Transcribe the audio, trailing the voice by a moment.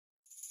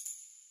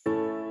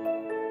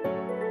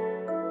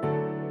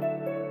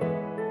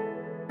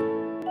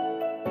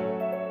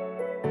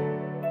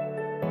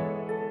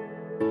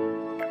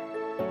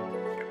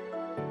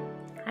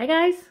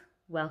guys,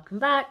 welcome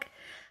back.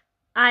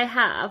 I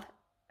have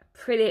a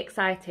pretty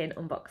exciting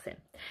unboxing.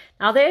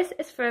 Now this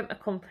is from a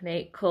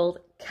company called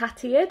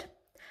Cateared.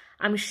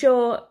 I'm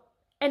sure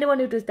anyone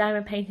who does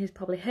diamond painting has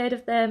probably heard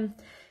of them.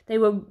 They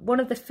were one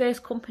of the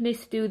first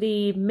companies to do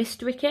the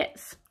mystery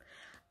kits.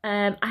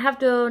 I have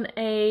done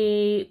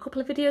a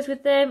couple of videos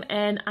with them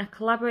and I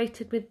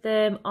collaborated with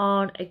them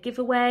on a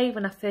giveaway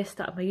when I first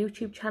started my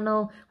YouTube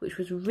channel, which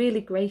was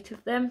really great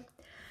of them.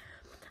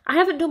 I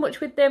haven't done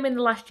much with them in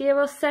the last year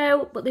or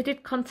so, but they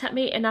did contact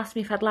me and asked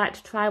me if I'd like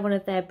to try one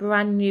of their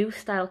brand new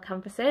style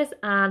canvases,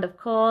 and of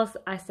course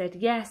I said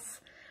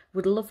yes,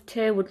 would love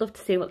to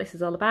see what this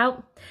is all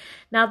about.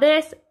 Now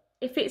this,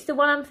 if it's the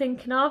one I'm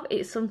thinking of,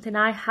 it's something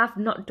I have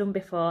not done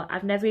before.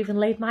 I've never even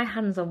laid my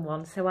hands on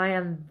one, so I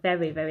am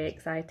very, very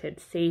excited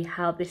to see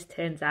how this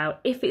turns out,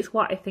 if it's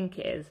what I think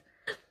it is.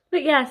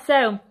 But yeah,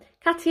 so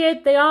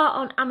Cateared, they are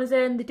on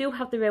Amazon, they do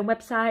have their own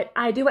website.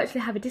 I do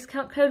actually have a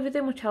discount code with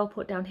them, which I'll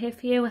put down here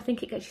for you. I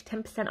think it gets you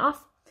 10%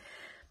 off.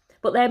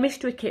 But their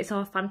mystery kits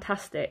are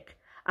fantastic.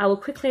 I will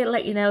quickly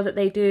let you know that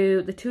they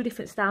do the two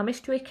different style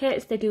mystery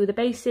kits. They do the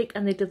basic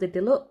and they do the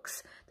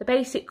deluxe. The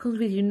basic comes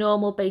with your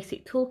normal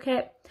basic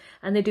toolkit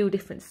and they do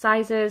different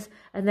sizes.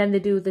 And then they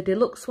do the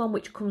deluxe one,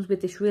 which comes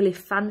with this really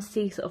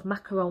fancy sort of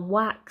macaron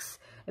wax,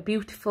 a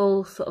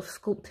beautiful sort of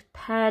sculpted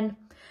pen,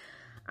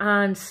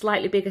 and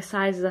slightly bigger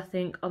sizes I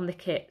think on the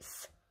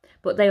kits.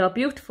 But they are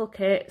beautiful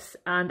kits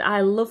and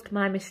I loved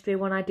my mystery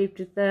one I did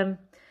with them.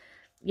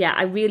 Yeah,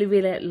 I really,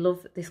 really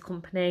love this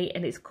company,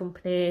 and it's a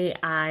company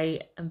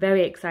I am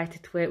very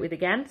excited to work with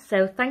again.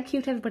 So thank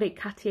you to everybody at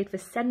Cateared for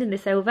sending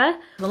this over.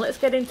 Well, let's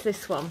get into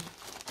this one.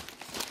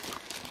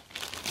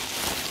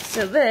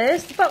 So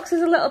the box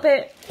is a little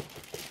bit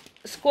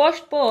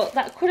squashed, but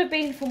that could have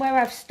been from where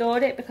I've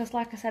stored it because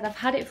like I said, I've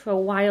had it for a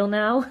while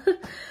now.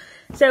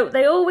 So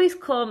they always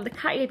come, the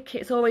Cateared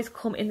kits always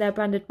come in their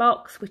branded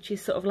box, which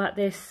is sort of like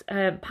this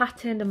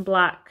patterned and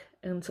black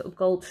and sort of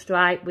gold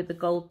stripe with the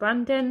gold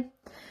branding.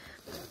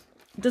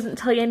 It doesn't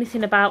tell you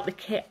anything about the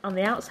kit on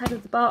the outside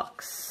of the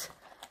box.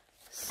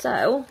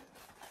 So,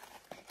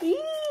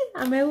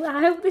 I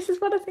hope this is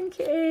what I think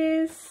it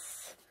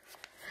is.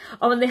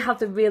 Oh, and they have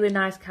the really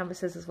nice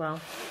canvases as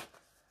well.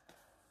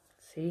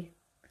 See?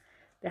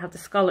 They have the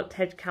scalloped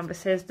edge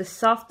canvases. They're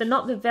soft. They're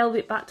not the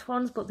velvet backed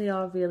ones, but they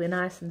are really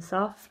nice and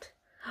soft.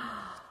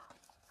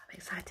 I'm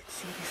excited to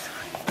see this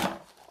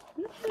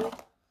one.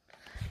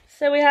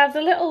 So we have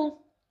the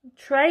little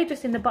tray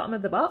just in the bottom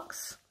of the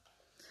box.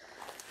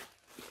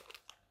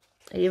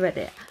 Are you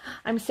ready?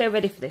 I'm so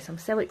ready for this. I'm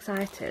so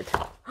excited.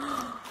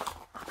 Oh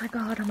my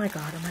god, oh my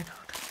god, oh my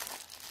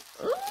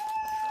god. Ooh,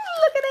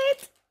 look at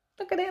it.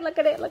 Look at it, look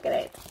at it, look at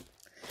it.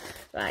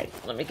 Right,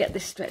 let me get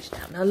this stretched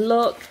out. Now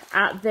look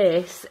at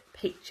this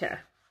picture.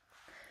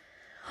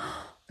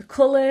 The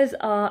colours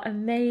are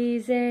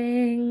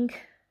amazing.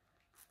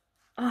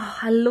 Oh,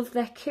 I love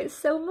their kits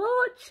so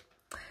much.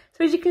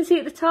 So as you can see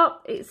at the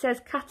top, it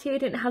says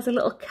Cateared and it has a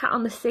little cat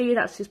on the sea.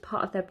 That's just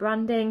part of their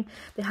branding.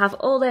 They have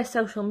all their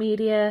social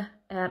media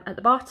at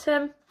the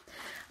bottom.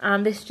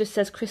 And this just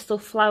says crystal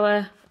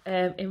flower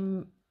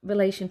in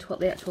relation to what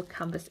the actual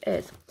canvas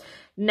is.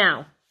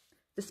 Now,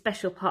 the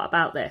special part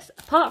about this,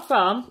 apart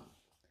from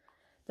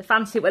the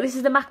fancy, well, this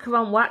is the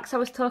macaron wax I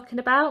was talking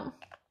about.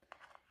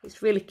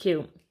 It's really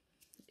cute.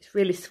 It's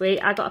really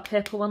sweet. I got a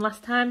purple one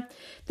last time.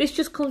 This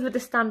just comes with the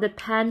standard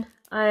pen.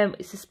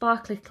 It's a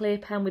sparkly clear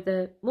pen with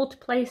the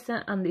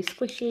multiplacer and the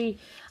squishy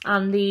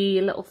and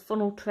the little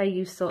funnel tray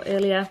you saw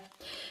earlier.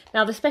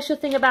 Now the special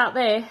thing about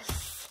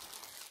this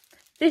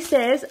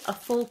is a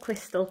full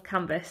crystal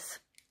canvas,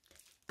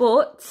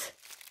 but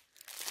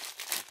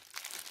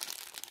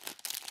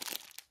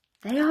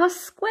they are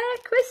square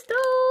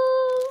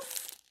crystals.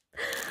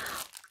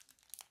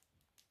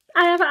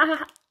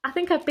 I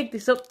think I've bigged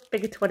this up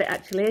bigger to what it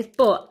actually is,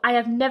 but I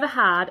have never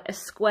had a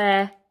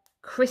square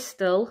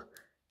crystal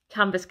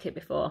canvas kit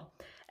before,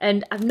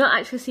 and I've not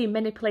actually seen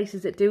many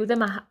places that do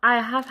them. I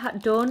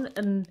have done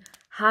and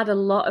had a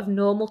lot of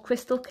normal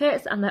crystal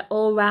kits and they're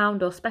all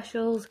round or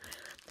specials,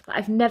 but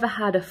I've never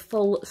had a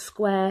full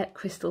square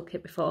crystal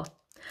kit before.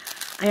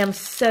 I am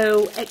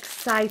so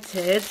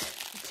excited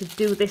to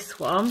do this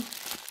one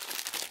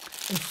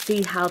and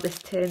see how this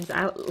turns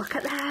out. Look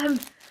at them.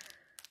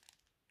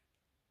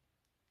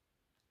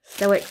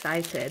 So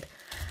excited.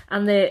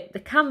 And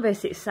the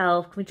canvas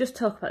itself, can we just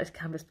talk about this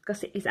canvas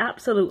because it is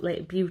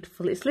absolutely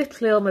beautiful. It's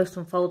literally almost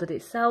unfolded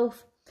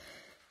itself.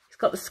 It's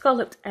got the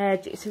scalloped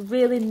edge. It's a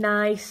really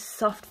nice,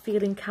 soft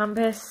feeling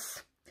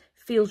canvas.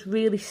 Feels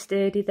really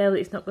sturdy though,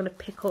 it's not going to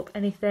pick up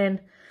anything.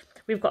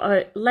 We've got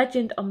a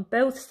legend on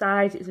both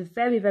sides. It's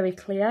very, very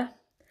clear.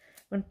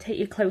 I'm going to take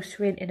you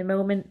closer in a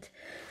moment.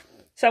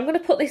 So I'm going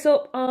to put this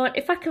up on,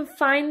 if I can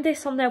find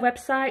this on their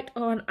website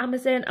or on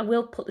Amazon, I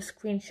will put the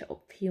screenshot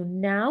up for you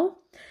now.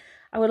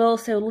 I will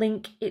also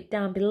link it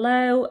down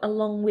below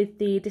along with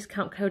the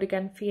discount code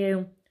again for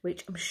you,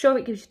 which I'm sure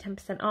it gives you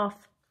 10%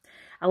 off.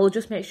 I will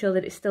just make sure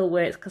that it still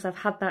works because I've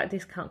had that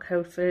discount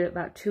code for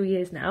about 2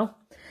 years now.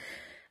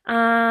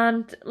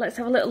 And let's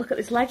have a little look at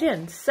this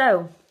legend.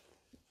 So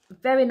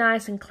very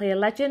nice and clear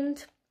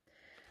legend.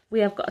 We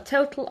have got a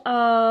total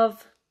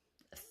of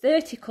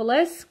 30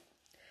 colours,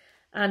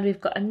 and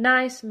we've got a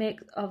nice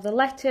mix of the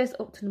letters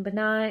up to number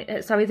 9,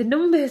 the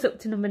numbers up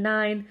to number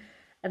 9,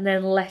 and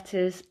then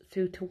letters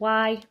through to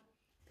Y,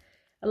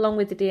 along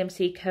with the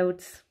DMC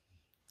codes.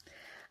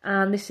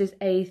 And this is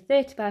a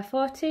 30 by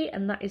 40,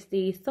 and that is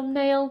the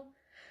thumbnail.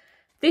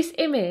 This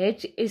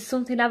image is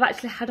something I've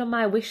actually had on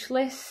my wish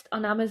list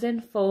on Amazon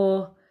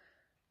for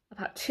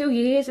about 2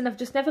 years, and I've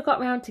just never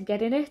got around to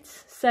getting it.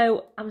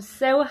 So I'm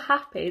so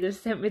happy they've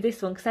sent me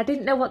this one, because I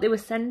didn't know what they were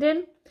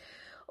sending.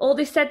 All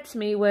they said to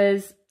me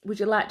was,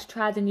 would you like to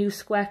try the new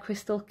square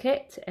crystal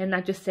kit? And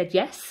I just said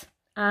yes,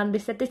 and they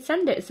said they'd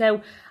send it.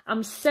 So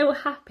I'm so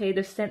happy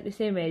they've sent this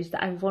image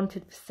that I've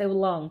wanted for so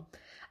long.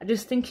 I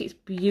just think it's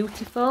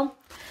beautiful.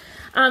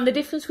 And the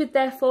difference with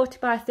their 40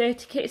 by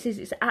 30 kits is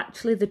it's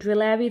actually the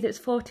drill area that's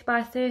 40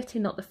 by 30,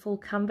 not the full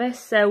canvas.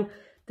 So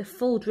the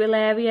full drill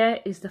area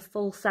is the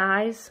full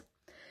size.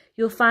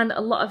 You'll find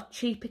a lot of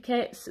cheaper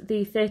kits,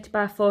 the 30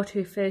 by 40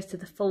 refers to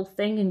the full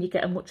thing, and you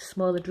get a much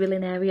smaller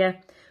drilling area.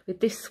 With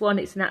this one,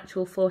 it's an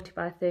actual 40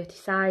 by 30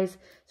 size,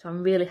 so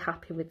I'm really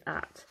happy with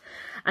that.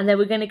 And then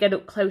we're going to get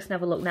up close and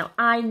have a look. Now,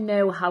 I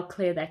know how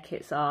clear their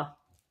kits are.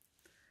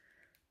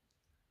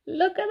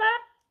 Look at that!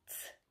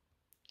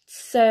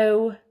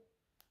 So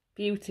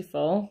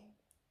beautiful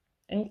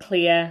and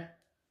clear.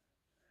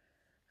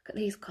 Look at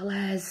these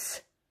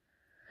colours.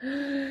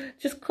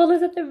 Just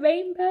colours of the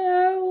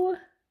rainbow.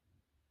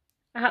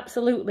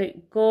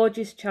 Absolutely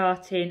gorgeous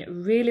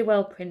charting, really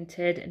well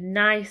printed,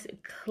 nice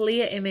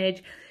clear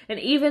image. And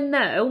even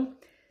though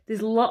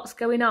there's lots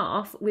going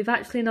off, we've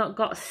actually not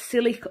got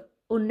silly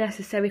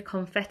unnecessary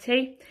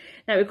confetti.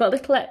 Now we've got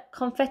little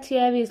confetti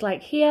areas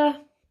like here,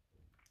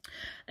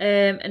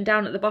 and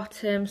down at the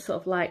bottom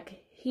sort of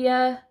like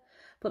here,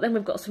 but then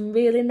we've got some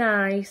really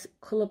nice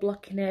colour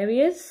blocking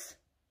areas.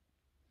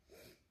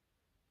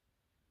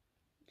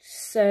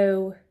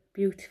 So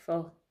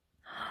beautiful.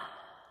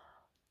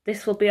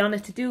 This will be on a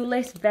to-do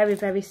list very,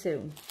 very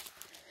soon.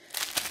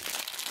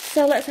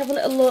 So let's have a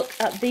little look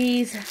at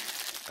these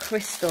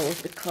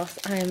crystals, because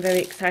I am very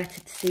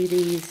excited to see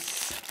these.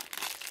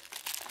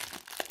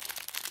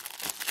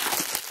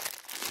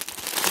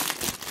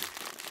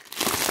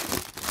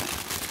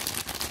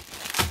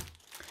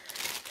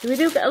 So we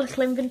do get a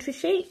little inventory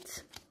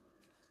sheet.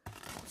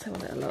 Let's have a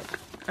little look.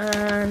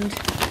 And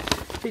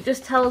it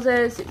just tells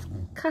us it's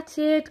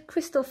Cateared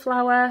crystal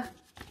flower,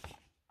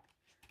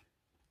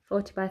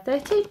 40 by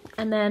 30,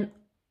 and then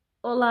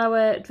all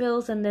our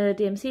drills and the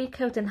DMC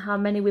code and how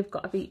many we've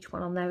got of each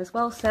one on there as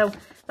well. So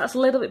that's a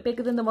little bit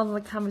bigger than the one on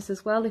the canvas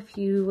as well, if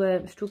you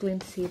were struggling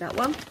to see that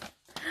one.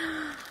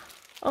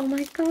 Oh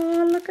my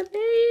god, look at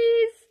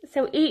these!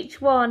 So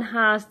each one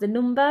has the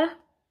number,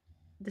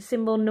 the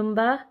symbol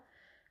number,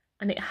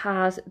 and it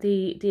has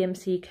the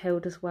DMC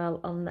code as well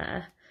on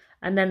there.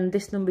 And then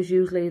this number is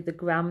usually the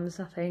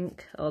grams, I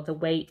think, or the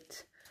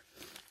weight.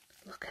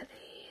 Look at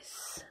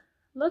these.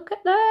 Look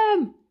at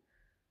them!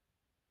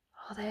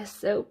 Oh, they're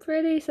so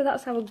pretty. So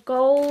that's our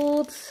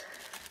gold.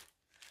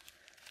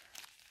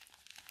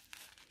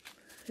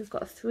 We've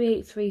got a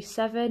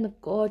 3837, a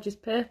gorgeous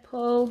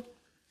purple.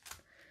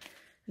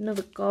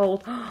 Another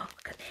gold. Oh,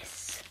 look at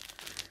this.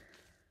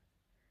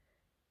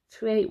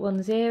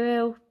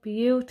 3810,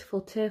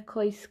 beautiful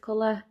turquoise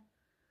colour.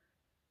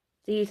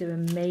 These are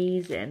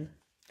amazing.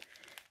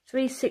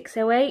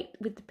 3608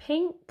 with the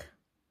pink.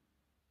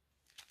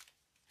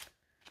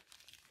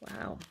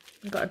 Wow.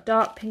 We've got a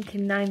dark pink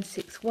in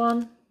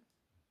 961.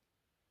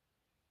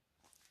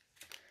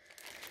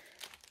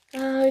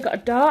 We've got a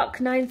dark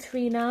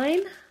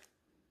 939.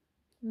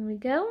 There we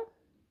go.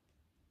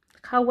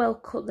 Look how well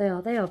cut they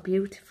are. They are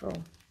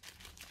beautiful.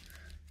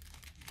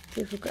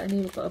 See if we've got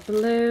any. We've got a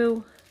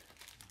blue.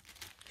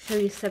 Show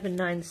you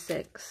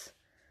 796.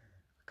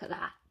 Look at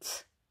that.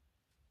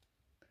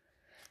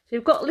 So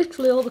you've got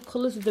literally all the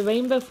colours of the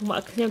rainbow from what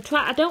I can see.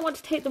 I don't want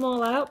to take them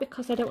all out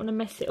because I don't want to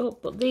mess it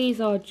up, but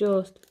these are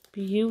just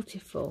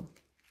beautiful.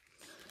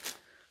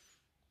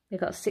 We've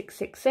got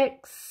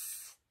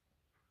 666.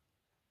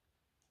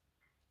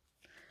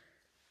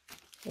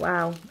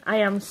 Wow, I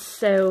am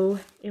so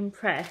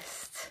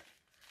impressed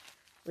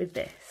with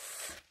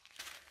this.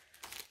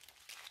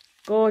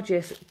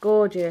 Gorgeous,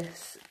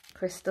 gorgeous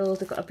crystals.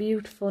 They've got a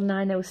beautiful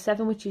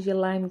 907, which is your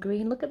lime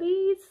green. Look at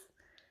these.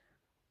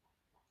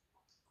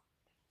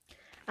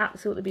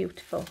 Absolutely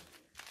beautiful.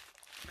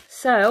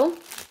 So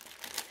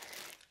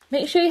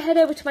make sure you head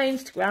over to my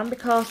Instagram,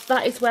 because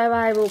that is where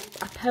I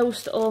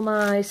post all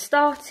my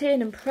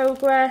starting and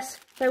progress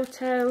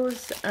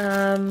photos,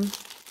 and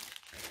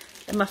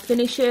my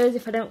finishes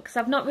if I don't, because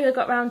I've not really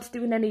got around to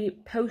doing any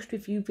post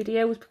review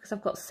videos because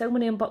I've got so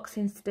many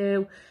unboxings to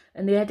do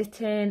and the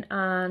editing,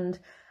 and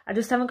I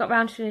just haven't got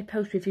around to doing any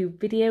post review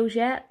videos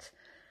yet.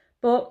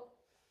 But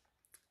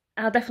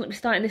I'll definitely be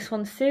starting this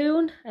one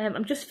soon.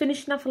 I'm just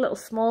finishing off a little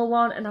small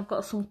one, and I've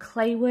got some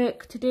clay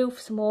work to do for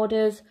some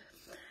orders,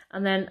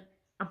 and then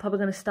I'm probably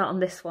going to start on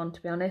this one,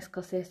 to be honest,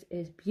 because this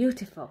is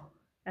beautiful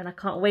and I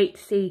can't wait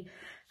to see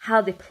how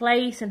they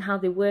place and how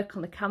they work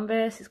on the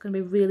canvas. It's going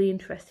to be really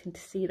interesting to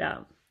see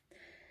that.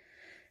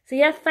 So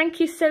yeah, thank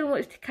you so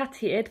much to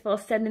Cateared for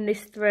sending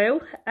this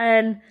through,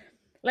 and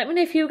let me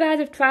know if you guys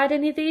have tried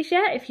any of these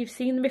yet, if you've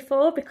seen them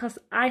before, because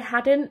I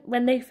hadn't.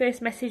 When they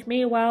first messaged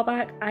me a while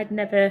back, I'd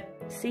never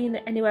seen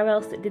it anywhere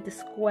else that did the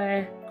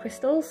square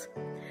crystals.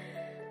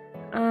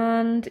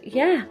 And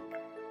yeah,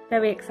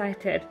 very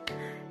excited.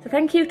 So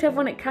thank you to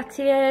everyone at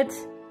Cateared,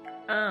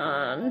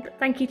 and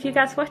thank you to you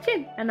guys for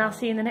watching, and I'll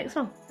see you in the next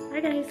one. Bye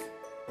guys.